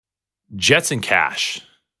Jets and cash.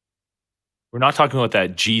 We're not talking about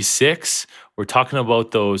that G6. We're talking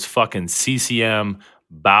about those fucking CCM,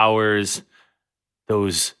 Bowers,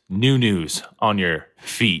 those news on your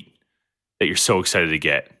feet that you're so excited to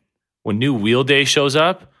get. When new wheel day shows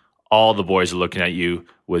up, all the boys are looking at you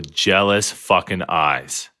with jealous fucking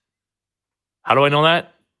eyes. How do I know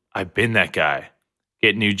that? I've been that guy.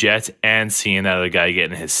 Getting new Jets and seeing that other guy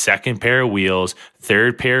getting his second pair of wheels,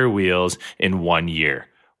 third pair of wheels in 1 year.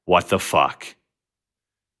 What the fuck?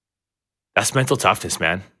 That's mental toughness,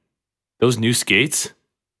 man. Those new skates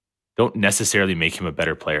don't necessarily make him a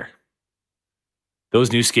better player.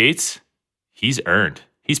 Those new skates, he's earned.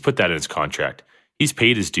 He's put that in his contract. He's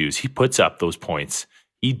paid his dues. He puts up those points.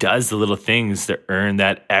 He does the little things to earn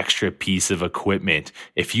that extra piece of equipment.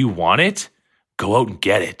 If you want it, go out and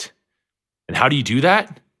get it. And how do you do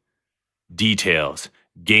that? Details,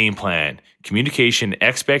 game plan, communication,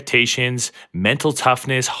 expectations, mental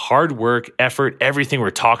toughness, hard work, effort, everything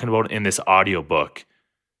we're talking about in this audiobook.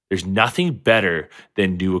 There's nothing better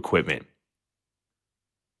than new equipment.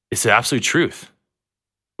 It's the absolute truth.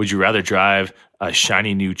 Would you rather drive a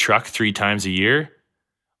shiny new truck 3 times a year?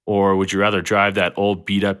 Or would you rather drive that old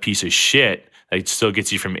beat up piece of shit that still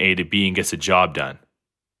gets you from A to B and gets the job done?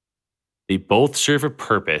 They both serve a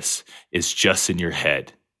purpose. It's just in your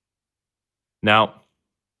head. Now,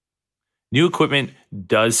 new equipment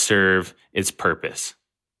does serve its purpose.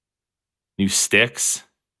 New sticks.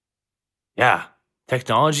 Yeah,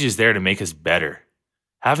 technology is there to make us better.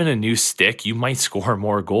 Having a new stick, you might score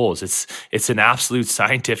more goals. It's an absolute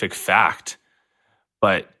scientific fact.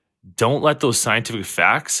 But don't let those scientific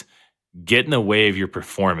facts get in the way of your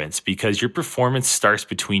performance, because your performance starts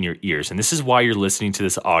between your ears. And this is why you're listening to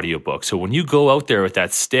this audiobook. So when you go out there with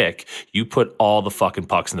that stick, you put all the fucking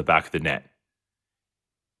pucks in the back of the net.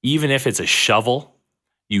 Even if it's a shovel,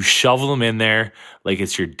 you shovel them in there like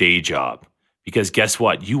it's your day job. Because guess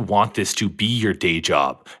what? You want this to be your day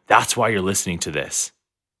job. That's why you're listening to this.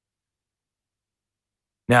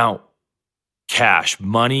 Now, cash,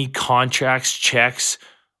 money, contracts, checks,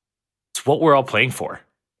 it's what we're all playing for.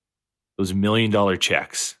 Those $1 million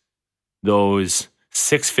checks, those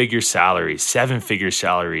 6-figure salaries, 7-figure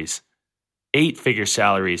salaries, 8-figure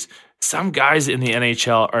salaries. Some guys in the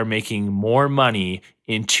NHL are making more money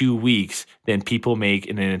in 2 weeks than people make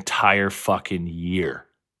in an entire fucking year.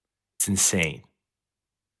 It's insane.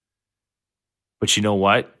 But you know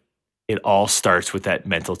what? It all starts with that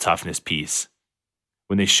mental toughness piece.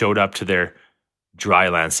 When they showed up to their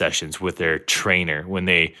dryland sessions with their trainer, when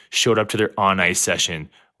they showed up to their on-ice session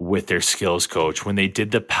with their skills coach, when they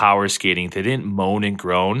did the power skating, they didn't moan and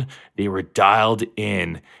groan. They were dialed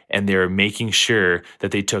in, and they were making sure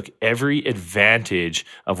that they took every advantage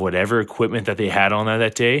of whatever equipment that they had on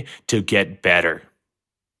that day to get better.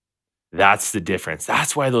 That's the difference.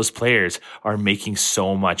 That's why those players are making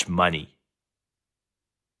so much money.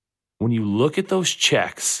 When you look at those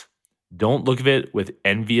checks, don't look at it with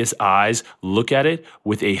envious eyes. Look at it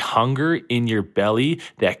with a hunger in your belly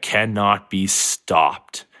that cannot be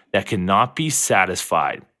stopped, that cannot be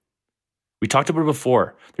satisfied. We talked about it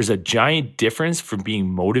before. There's a giant difference from being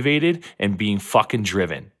motivated and being fucking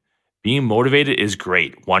driven. Being motivated is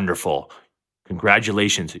great, wonderful.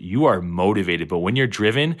 Congratulations, you are motivated. But when you're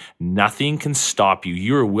driven, nothing can stop you.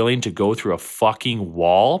 You are willing to go through a fucking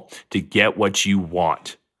wall to get what you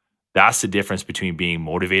want. That's the difference between being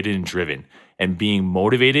motivated and driven. And being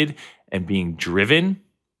motivated and being driven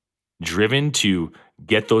to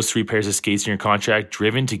get those 3 pairs of skates in your contract,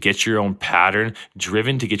 driven to get your own pattern,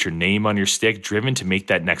 driven to get your name on your stick, driven to make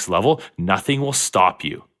that next level, nothing will stop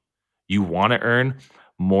you. You want to earn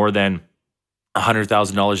more than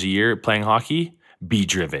 $100,000 a year playing hockey? Be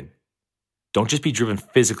driven. Don't just be driven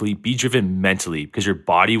physically, be driven mentally, because your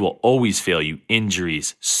body will always fail you.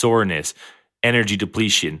 Injuries, soreness, energy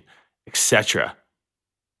depletion, etc.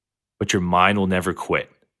 But your mind will never quit.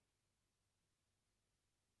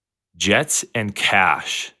 Jets and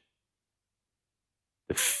cash.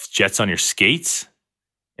 The jets on your skates,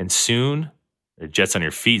 and soon, the jets on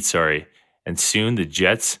your feet, sorry, and soon the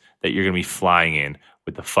jets that you're going to be flying in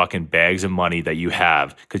with the fucking bags of money that you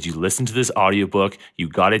have because you listened to this audiobook, you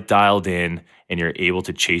got it dialed in, and you're able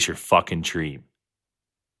to chase your fucking dream.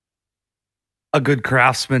 A good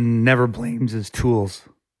craftsman never blames his tools.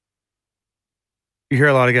 You hear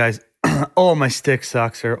a lot of guys, oh, my stick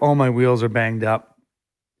sucks, or oh, my wheels are banged up.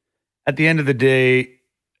 At the end of the day,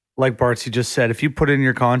 like Bartsy just said, if you put in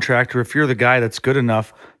your contract, or if you're the guy that's good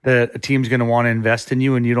enough that a team's going to want to invest in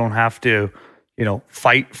you and you don't have to,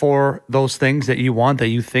 fight for those things that you want, that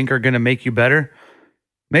you think are going to make you better,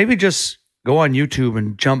 maybe just go on YouTube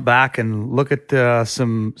and jump back and look at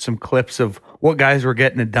some clips of what guys were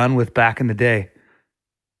getting it done with back in the day.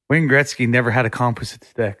 Wayne Gretzky never had a composite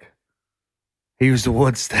stick. He used a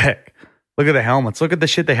wood stick. Look at the helmets. Look at the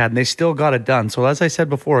shit they had, and they still got it done. So as I said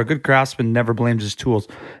before, a good craftsman never blames his tools.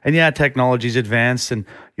 And yeah, technology's advanced, and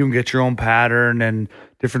you can get your own pattern and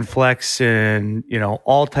different flex and,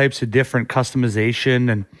 all types of different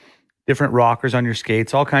customization and different rockers on your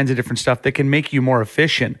skates, all kinds of different stuff that can make you more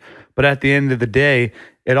efficient. But at the end of the day,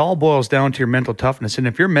 it all boils down to your mental toughness. And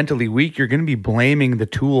if you're mentally weak, you're going to be blaming the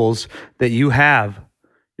tools that you have.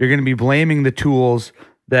 You're going to be blaming the tools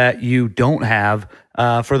that you don't have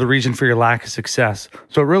for the reason for your lack of success.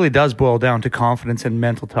 So it really does boil down to confidence and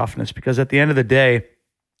mental toughness, because at the end of the day,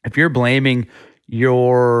 if you're blaming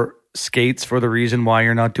your skates for the reason why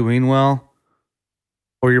you're not doing well,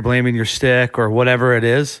 or you're blaming your stick or whatever it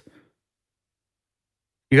is,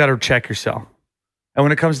 you got to check yourself. And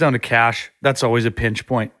when it comes down to cash, that's always a pinch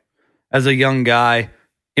point. As a young guy,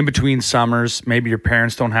 in between summers, maybe your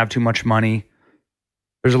parents don't have too much money.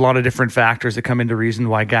 There's a lot of different factors that come into reason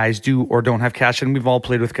why guys do or don't have cash. And we've all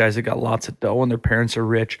played with guys that got lots of dough and their parents are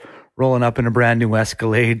rich, rolling up in a brand new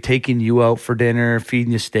Escalade, taking you out for dinner,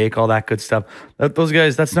 feeding you steak, all that good stuff. Those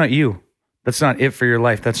guys, that's not you. That's not it for your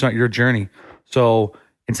life. That's not your journey. So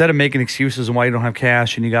instead of making excuses on why you don't have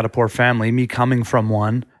cash and you got a poor family, me coming from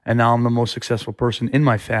one, and now I'm the most successful person in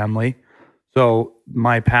my family. So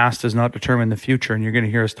my past does not determine the future. And you're going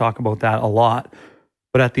to hear us talk about that a lot.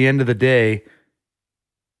 But at the end of the day,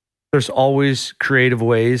 there's always creative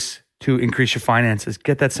ways to increase your finances.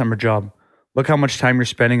 Get that summer job. Look how much time you're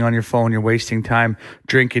spending on your phone. You're wasting time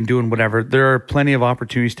drinking, doing whatever. There are plenty of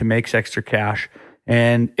opportunities to make extra cash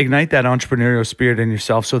and ignite that entrepreneurial spirit in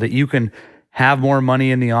yourself so that you can have more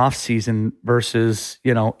money in the off season versus,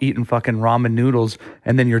 eating fucking ramen noodles,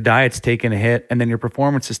 and then your diet's taking a hit and then your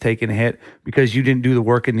performance is taking a hit because you didn't do the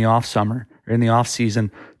work in the off summer or in the off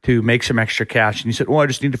season to make some extra cash. And you said, I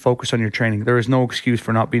just need to focus on your training. There is no excuse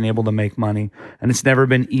for not being able to make money. And it's never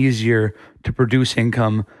been easier to produce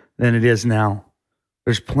income than it is now.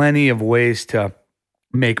 There's plenty of ways to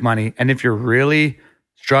make money. And if you're really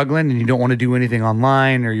struggling and you don't want to do anything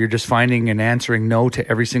online, or you're just finding and answering no to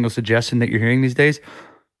every single suggestion that you're hearing these days,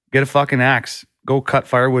 get a fucking axe. Go cut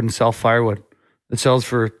firewood and sell firewood. It sells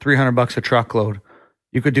for $300 a truckload.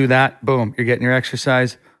 You could do that. Boom. You're getting your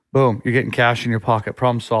exercise. Boom. You're getting cash in your pocket.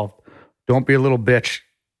 Problem solved. Don't be a little bitch.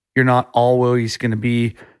 You're not always going to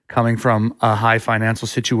be coming from a high financial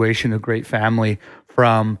situation, a great family,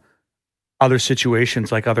 from other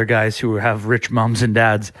situations like other guys who have rich moms and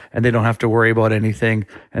dads and they don't have to worry about anything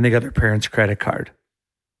and they got their parents' credit card.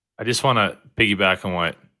 I just want to piggyback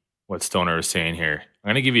on what Stoner was saying here. I'm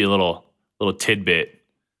going to give you a little tidbit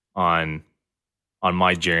on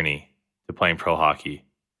my journey to playing pro hockey.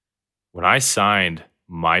 When I signed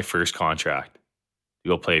my first contract to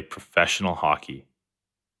go play professional hockey,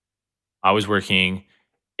 I was working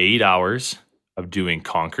 8 hours of doing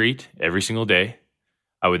concrete every single day.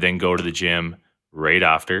 I would then go to the gym right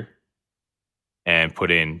after and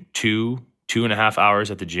put in 2.5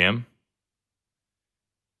 hours at the gym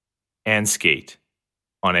and skate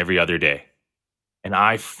on every other day. And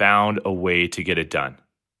I found a way to get it done.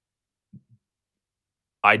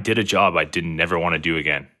 I did a job I didn't never want to do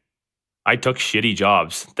again. I took shitty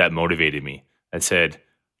jobs that motivated me and said,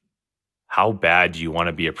 how bad do you want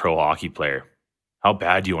to be a pro hockey player? How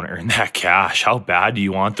bad do you want to earn that cash? How bad do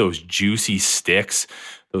you want those juicy sticks,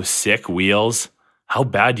 those sick wheels? How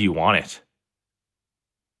bad do you want it?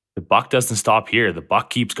 The buck doesn't stop here. The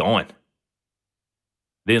buck keeps going.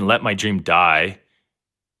 They didn't let my dream die.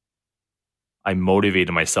 I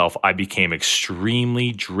motivated myself. I became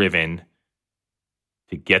extremely driven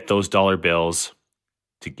to get those dollar bills,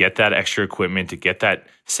 to get that extra equipment, to get that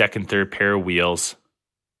second, third pair of wheels.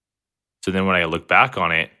 So then when I look back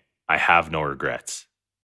on it, I have no regrets.